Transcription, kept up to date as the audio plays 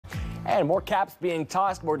And more caps being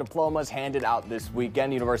tossed, more diplomas handed out this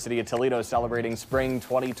weekend. University of Toledo celebrating spring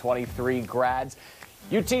 2023 grads.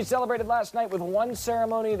 UT celebrated last night with one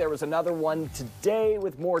ceremony. There was another one today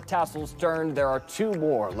with more tassels turned. There are two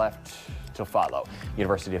more left to follow.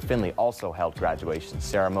 University of Findlay also held graduation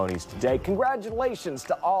ceremonies today. Congratulations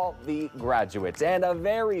to all the graduates, and a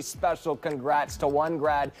very special congrats to one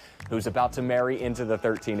grad who's about to marry into the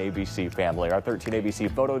 13ABC family. Our 13ABC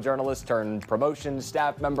photojournalist turned promotion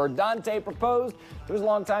staff member Dante proposed to his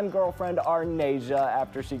longtime girlfriend Arnasia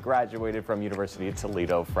after she graduated from University of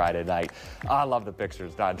Toledo Friday night. I love the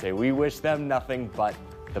pictures, Dante. We wish them nothing but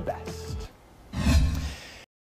the best.